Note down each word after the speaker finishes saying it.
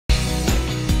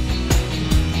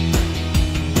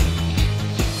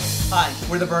Hi,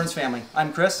 we're the Burns family.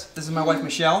 I'm Chris. This is my wife,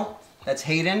 Michelle. That's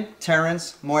Hayden,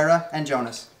 Terrence, Moira, and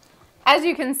Jonas. As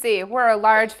you can see, we're a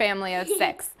large family of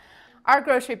 6. Our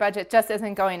grocery budget just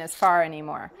isn't going as far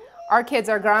anymore. Our kids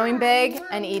are growing big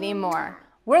and eating more.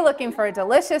 We're looking for a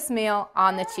delicious meal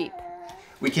on the cheap.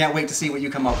 We can't wait to see what you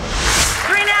come up with.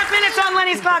 3.5 minutes on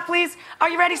Lenny's clock, please. Are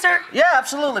you ready, sir? Yeah,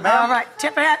 absolutely, man. All right,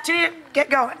 tip of hat to you. Get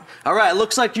going. All right,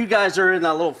 looks like you guys are in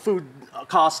a little food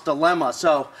cost dilemma.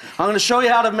 So I'm going to show you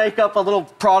how to make up a little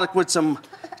product with some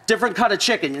different cut of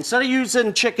chicken. Instead of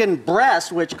using chicken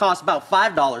breast, which costs about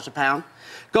 $5 a pound,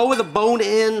 go with a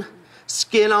bone-in,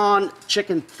 skin-on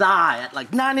chicken thigh at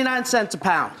like 99 cents a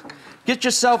pound. Get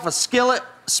yourself a skillet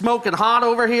smoking hot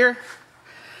over here,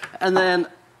 and then,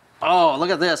 oh, look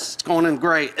at this, it's going in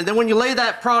great. And then when you lay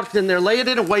that product in there, lay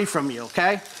it away from you,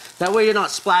 okay? That way you're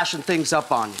not splashing things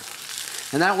up on you.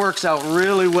 And that works out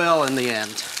really well in the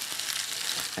end.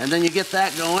 And then you get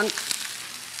that going.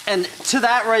 And to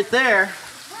that right there,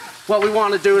 what we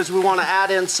want to do is we want to add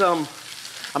in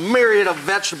a myriad of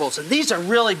vegetables. And these are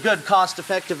really good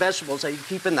cost-effective vegetables that you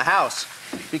keep in the house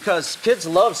because kids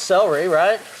love celery,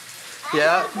 right?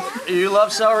 Yeah? You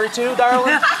love celery too,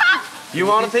 darling? You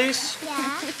want a piece?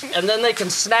 Yeah. And then they can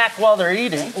snack while they're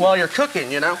eating, while you're cooking,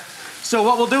 you know? So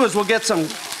what we'll do is we'll get some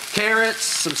carrots,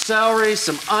 some celery,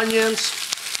 some onions,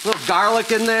 a little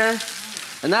garlic in there,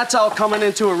 and that's all coming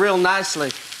into it real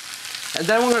nicely. And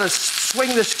then we're gonna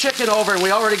swing this chicken over, and we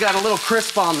already got a little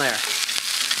crisp on there.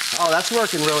 Oh, that's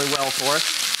working really well for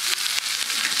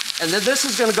us. And then this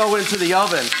is gonna go into the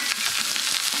oven,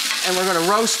 and we're gonna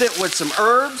roast it with some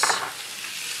herbs.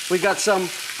 We got some,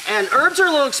 and herbs are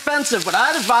a little expensive, but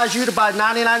I'd advise you to buy a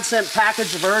 99-cent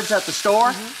package of herbs at the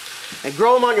store and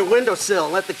grow them on your windowsill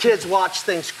and let the kids watch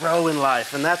things grow in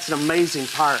life, and that's an amazing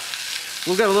part.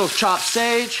 We'll get a little chopped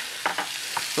sage,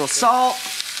 a little salt,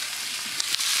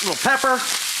 a little pepper,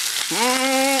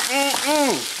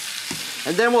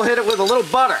 and then we'll hit it with a little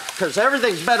butter, because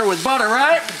everything's better with butter,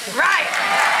 right? Right.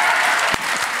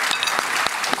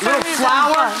 A little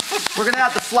flour. We're gonna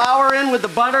add the flour in with the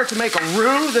butter to make a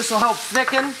roux. This will help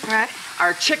thicken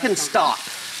our chicken stock.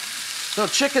 So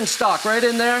chicken stock right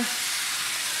in there.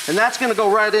 And that's gonna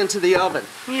go right into the oven.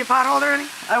 You need a pot holder, Lenny?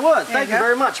 I would. Thank you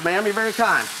very much, ma'am. You're very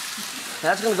kind.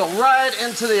 That's gonna go right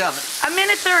into the oven.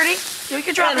 1:30. You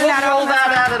can drop And it we'll in that roll oven.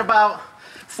 that at about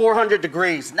 400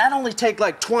 degrees. And that only take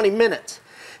like 20 minutes.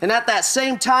 And at that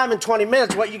same time in 20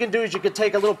 minutes, what you can do is you can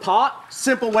take a little pot,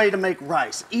 simple way to make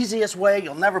rice. Easiest way,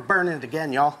 you'll never burn it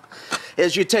again, y'all,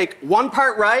 is you take 1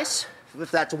 part rice, if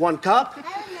that's 1 cup,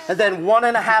 and then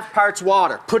 1.5 parts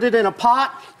water. Put it in a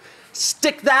pot,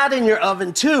 stick that in your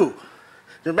oven too,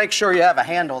 to make sure you have a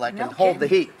handle that can hold the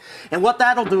heat. And what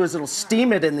that'll do is it'll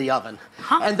steam it in the oven.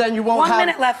 And then you won't 1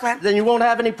 minute left, Len. Then you won't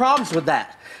have any problems with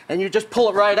that. And you just pull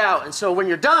it right out. And so when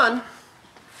you're done,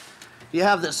 you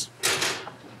have this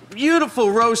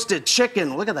beautiful roasted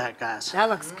chicken. Look at that, guys. That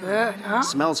looks good, huh?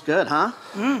 Smells good, huh?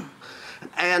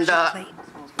 And Plate.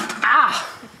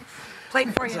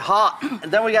 Plate for you. it's hot.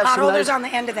 And then we got Pot some holders nice... on the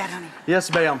end of that, honey.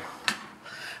 Yes, ma'am.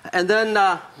 And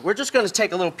then we're just going to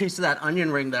take a little piece of that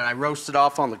onion ring that I roasted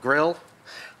off on the grill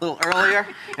a little earlier,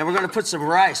 and we're going to put some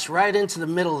rice right into the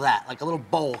middle of that, like a little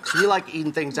bowl. Because we like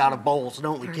eating things out of bowls,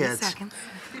 don't we, 30 kids? seconds.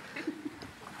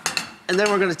 And then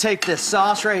we're going to take this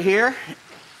sauce right here.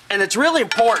 And it's really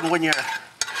important when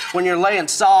you're laying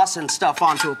sauce and stuff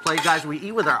onto a plate, guys, we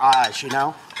eat with our eyes, you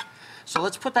know? So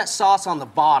let's put that sauce on the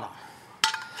bottom.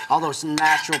 All those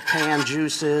natural pan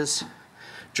juices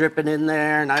dripping in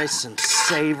there, nice and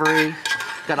savory.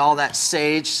 Got all that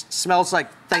sage. Smells like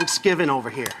Thanksgiving over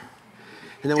here.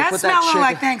 And then we'll put that chicken.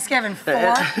 Like Thanksgiving.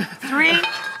 4, 3,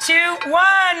 2,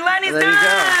 1. Lenny's There you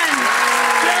done.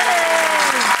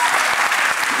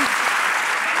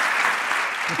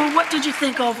 Well, what did you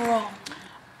think overall?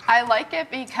 I like it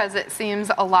because it seems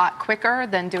a lot quicker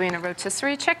than doing a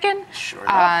rotisserie chicken. Sure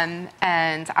enough.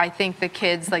 And I think the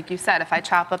kids, like you said, if I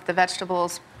chop up the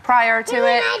vegetables prior to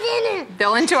it,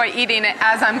 they'll enjoy eating it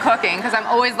as I'm cooking because I'm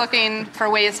always looking for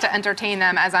ways to entertain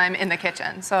them as I'm in the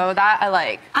kitchen. So that I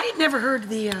like. I had never heard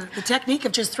the technique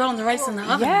of just throwing the rice in the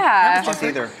oven. Yeah. Us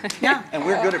either. Yeah. And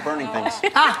we're good at burning things.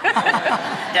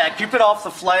 Yeah, keep it off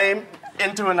the flame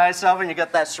into a nice oven. You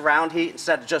get that surround heat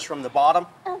instead of just from the bottom.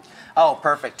 Oh,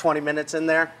 perfect. 20 minutes in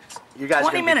there. You guys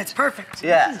 20 minutes, perfect.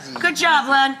 Yeah. Good job,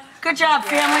 Len. Good job,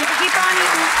 family. Keep on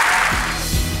eating.